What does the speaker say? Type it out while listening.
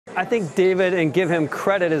I think David, and give him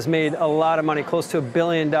credit, has made a lot of money, close to $1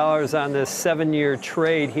 billion on this 7-year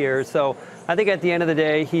trade here. So I think at the end of the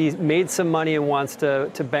day, he made some money and wants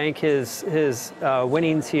to bank his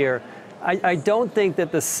winnings here. I don't think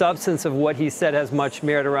that the substance of what he said has much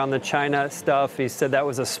merit around the China stuff. He said that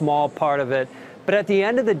was a small part of it. But at the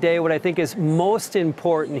end of the day, what I think is most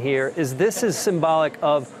important here is this is symbolic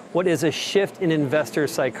of what is a shift in investor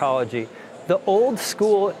psychology. The old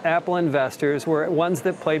school Apple investors were ones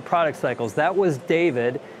that played product cycles. That was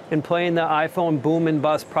David in playing the iPhone boom and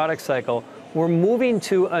bust product cycle. We're moving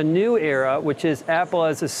to a new era, which is Apple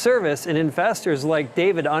as a service, and investors like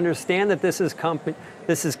David understand that this is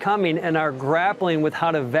coming and are grappling with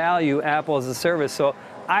how to value Apple as a service. So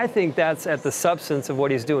I think that's at the substance of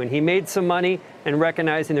what he's doing. He made some money and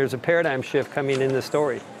recognizing there's a paradigm shift coming in the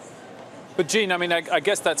story. But Gene, I mean, I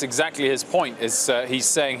guess that's exactly his point, is he's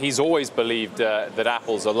saying he's always believed that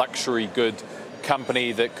Apple's a luxury good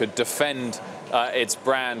company that could defend its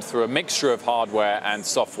brand through a mixture of hardware and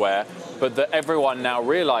software, but that everyone now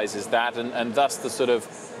realizes that, and thus the sort of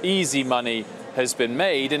easy money has been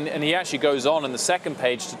made. And he actually goes on in the second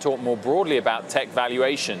page to talk more broadly about tech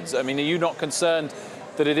valuations. I mean, are you not concerned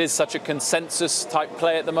that it is such a consensus type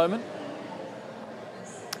play at the moment?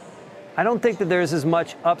 I don't think that there's as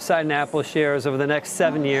much upside in Apple shares over the next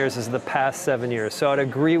 7 years as the past 7 years. So I'd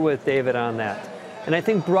agree with David on that. And I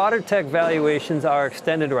think broader tech valuations are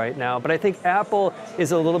extended right now, but I think Apple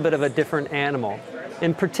is a little bit of a different animal.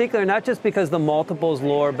 In particular, not just because the multiple is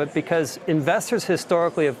lower, but because investors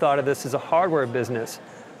historically have thought of this as a hardware business.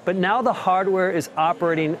 But now the hardware is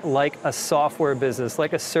operating like a software business,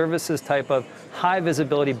 like a services type of high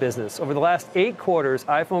visibility business. Over the last 8 quarters,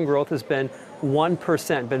 iPhone growth has been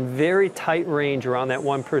 1%, been very tight range around that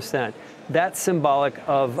 1%. That's symbolic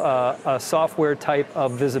of a software type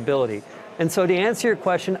of visibility. And so to answer your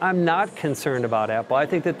question, I'm not concerned about Apple. I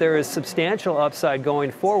think that there is substantial upside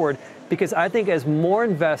going forward, because I think as more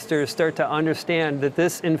investors start to understand that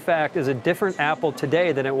this, in fact, is a different Apple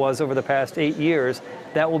today than it was over the past 8 years,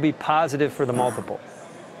 that will be positive for the multiple.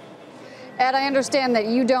 Ed, I understand that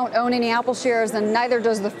you don't own any Apple shares and neither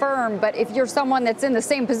does the firm, but if you're someone that's in the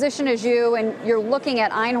same position as you and you're looking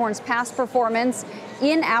at Einhorn's past performance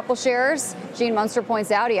in Apple shares, Gene Munster points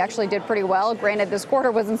out he actually did pretty well. Granted, this quarter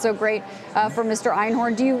wasn't so great for Mr.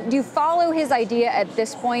 Einhorn. Do you follow his idea at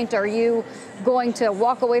this point? Are you going to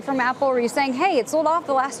walk away from Apple, or are you saying, hey, it sold off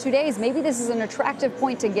the last 2 days, maybe this is an attractive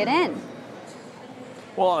point to get in?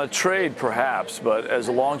 Well, on a trade, perhaps, but as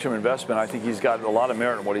a long-term investment, I think he's got a lot of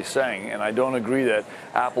merit in what he's saying, and I don't agree that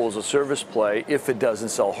Apple is a service play if it doesn't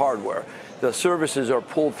sell hardware. The services are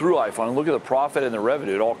pulled through iPhone, and look at the profit and the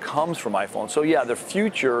revenue. It all comes from iPhone. So yeah, the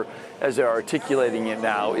future, as they're articulating it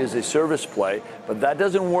now, is a service play, but that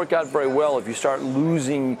doesn't work out very well if you start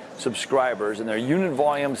losing subscribers. And their unit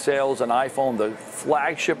volume sales on iPhone, the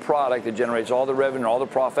flagship product that generates all the revenue, all the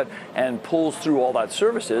profit, and pulls through all that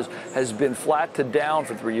services, has been flat to down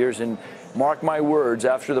for 3 years. And mark my words,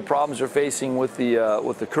 after the problems they're facing with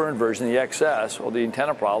the current version, the XS, or the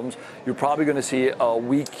antenna problems, you're probably going to see a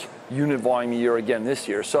weak unit volume year again this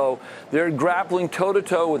year. So they're grappling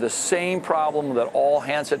toe-to-toe with the same problem that all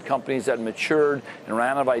handset companies that matured and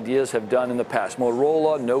ran out of ideas have done in the past.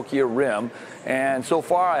 Motorola, Nokia, RIM. And so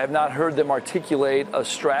far, I have not heard them articulate a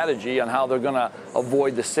strategy on how they're going to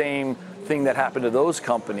avoid the same thing that happened to those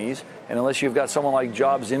companies. And unless you've got someone like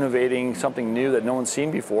Jobs innovating something new that no one's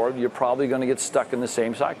seen before, you're probably going to get stuck in the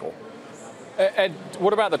same cycle. Ed,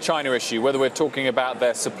 what about the China issue, whether we're talking about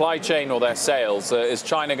their supply chain or their sales? Is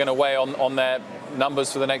China going to weigh on their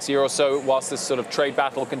numbers for the next year or so whilst this sort of trade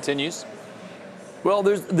battle continues? Well,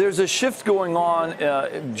 there's a shift going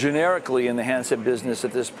on generically in the handset business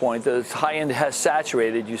at this point. The high end has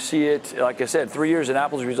saturated. You see it, like I said, 3 years in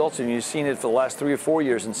Apple's results, and you've seen it for the last 3 or 4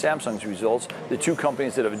 years in Samsung's results, the two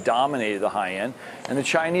companies that have dominated the high end. And the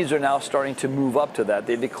Chinese are now starting to move up to that.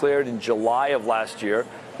 They declared in July of last year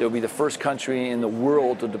they'll be the first country in the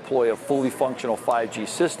world to deploy a fully functional 5G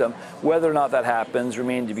system. Whether or not that happens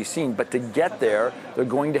remains to be seen. But to get there, they're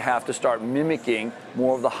going to have to start mimicking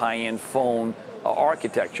more of the high-end phone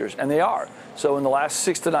architectures, and they are. So in the last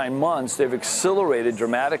 6 to 9 months, they've accelerated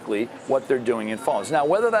dramatically what they're doing in phones. Now,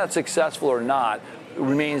 whether that's successful or not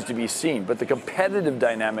remains to be seen, but the competitive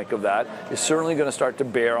dynamic of that is certainly going to start to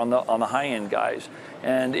bear on the high-end guys.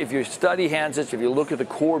 And if you study handsets, if you look at the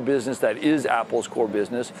core business that is Apple's core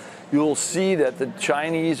business, you'll see that the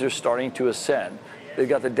Chinese are starting to ascend. They've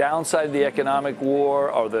got the downside of the economic war,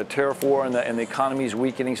 or the tariff war, and the economy is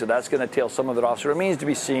weakening, so that's going to tail some of it off. So it remains to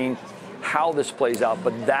be seen how this plays out,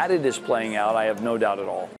 but that it is playing out, I have no doubt at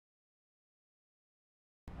all.